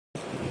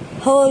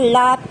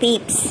Hola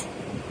peeps!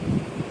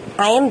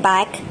 I am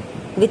back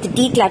with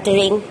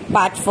decluttering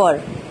part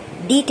 4,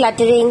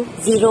 decluttering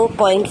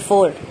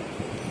 0.4.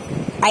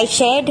 I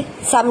shared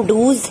some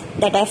do's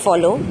that I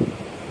follow.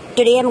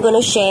 Today I'm going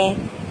to share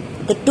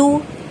the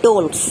 2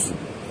 don'ts.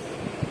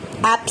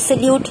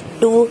 Absolute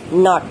do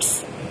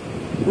nots.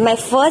 My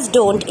first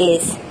don't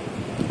is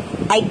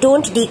I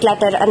don't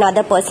declutter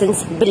another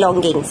person's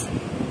belongings.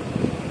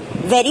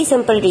 Very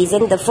simple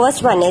reason. The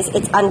first one is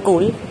it's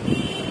uncool.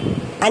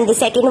 And the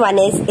second one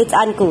is it's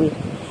uncool.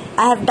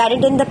 I have done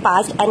it in the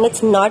past and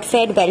it's not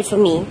fared well for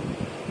me.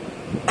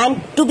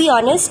 And to be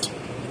honest,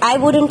 I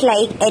wouldn't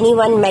like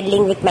anyone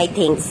meddling with my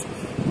things.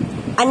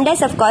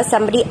 Unless of course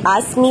somebody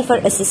asks me for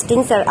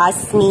assistance or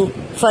asks me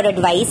for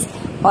advice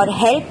or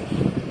help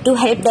to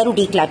help them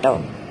declutter.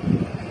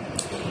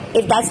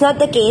 If that's not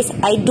the case,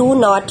 I do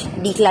not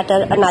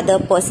declutter another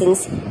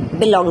person's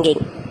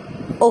belonging.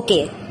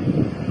 Okay.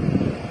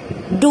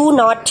 Do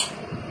not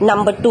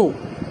number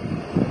 2.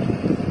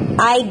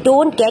 I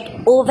don't get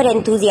over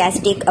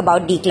enthusiastic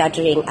about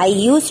decluttering. I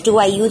used to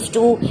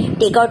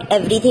take out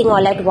everything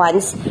all at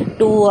once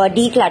to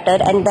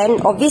declutter, and then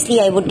obviously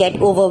I would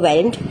get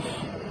overwhelmed.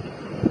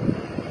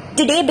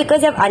 Today,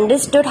 because I've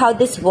understood how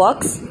this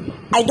works,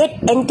 I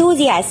get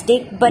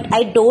enthusiastic, but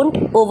I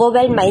don't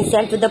overwhelm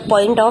myself to the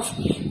point of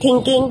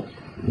thinking,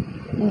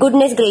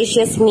 goodness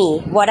gracious me,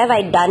 what have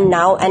I done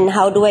now and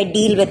how do I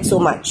deal with so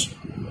much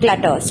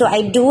clutter? So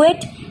I do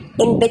it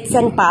in bits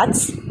and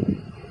parts.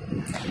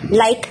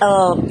 Like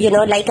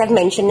I've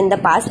mentioned in the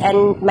past,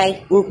 and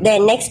the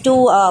next 2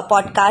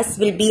 podcasts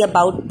will be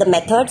about the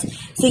methods,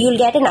 so you'll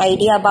get an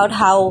idea about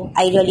how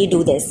I really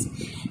do this.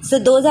 So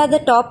those are the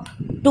top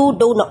 2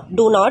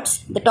 do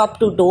nots, the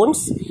top 2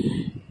 don'ts.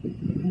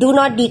 Do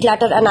not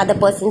declutter another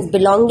person's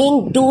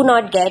belonging. Do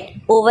not get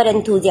over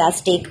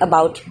enthusiastic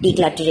about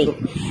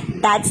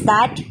decluttering. That's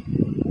that.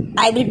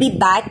 I will be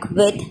back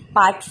with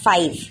part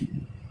 5,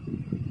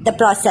 the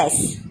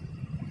process.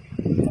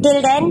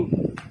 Till then,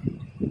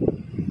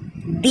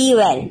 be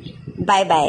well. Bye bye.